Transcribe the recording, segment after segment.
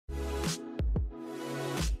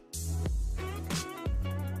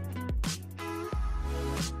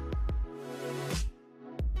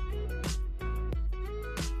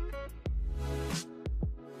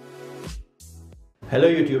Hello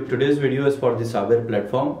YouTube, today's video is for the Saber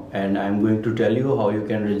platform and I'm going to tell you how you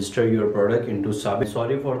can register your product into Saber.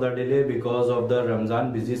 Sorry for the delay, because of the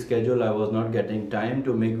Ramzan busy schedule I was not getting time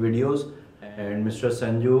to make videos. And Mr.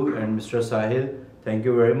 Sanju and Mr. Sahil, thank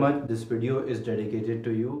you very much. This video is dedicated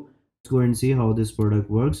to you. Let's go and see how this product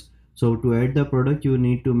works. So to add the product, you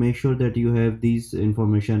need to make sure that you have these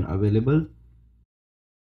information available.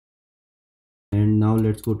 And now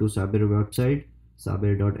let's go to Saber website,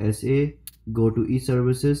 saber.sa. Go to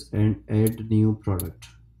e-services and add new product.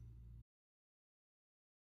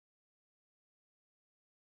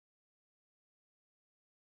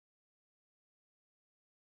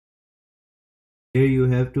 Here you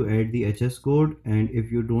have to add the HS code, and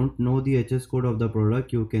if you don't know the HS code of the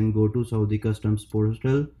product, you can go to Saudi Customs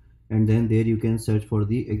portal and then there you can search for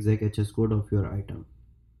the exact HS code of your item.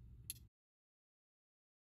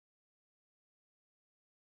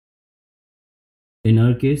 In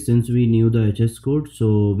our case, since we knew the HS code,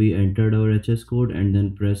 so we entered our HS code and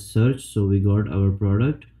then press search. So we got our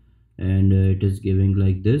product and it is giving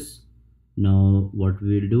like this. Now what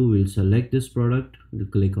we'll do, we'll select this product, we'll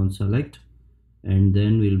click on select and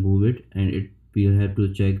then we'll move it, and we'll have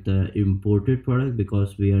to check the imported product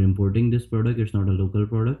because we are importing this product, it's not a local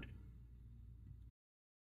product.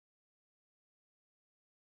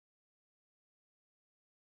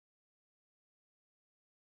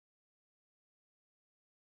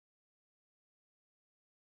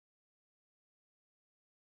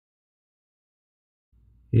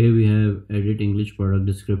 Here we have edit English product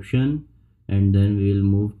description and then we will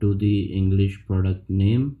move to the English product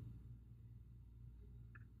name.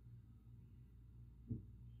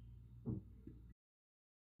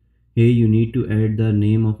 Here you need to add the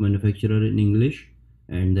name of manufacturer in English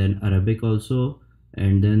and then Arabic also,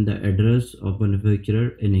 and then the address of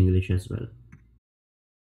manufacturer in English as well.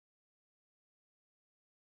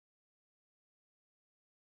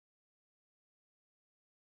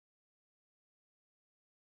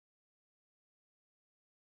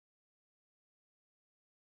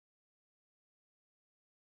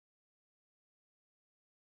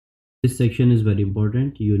 This section is very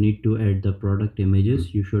important. You need to add the product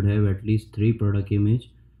images. You should have at least 3 product image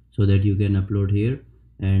so that you can upload here,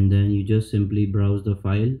 and then you just simply browse the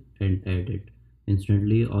file and add it.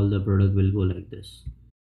 Instantly all the product will go like this.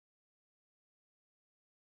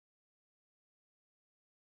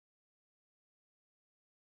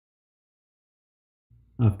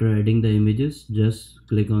 After adding the images, just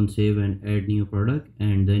click on save and add new product,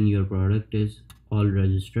 and then your product is all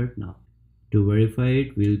registered now. To verify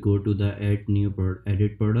it, we'll go to the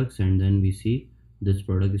edit products and then we see this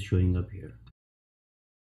product is showing up here.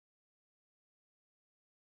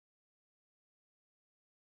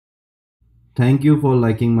 Thank you for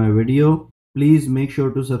liking my video. Please make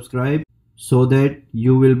sure to subscribe so that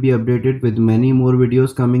you will be updated with many more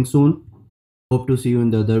videos coming soon. Hope to see you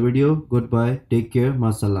in the other video. Goodbye. Take care.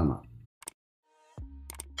 Masalama.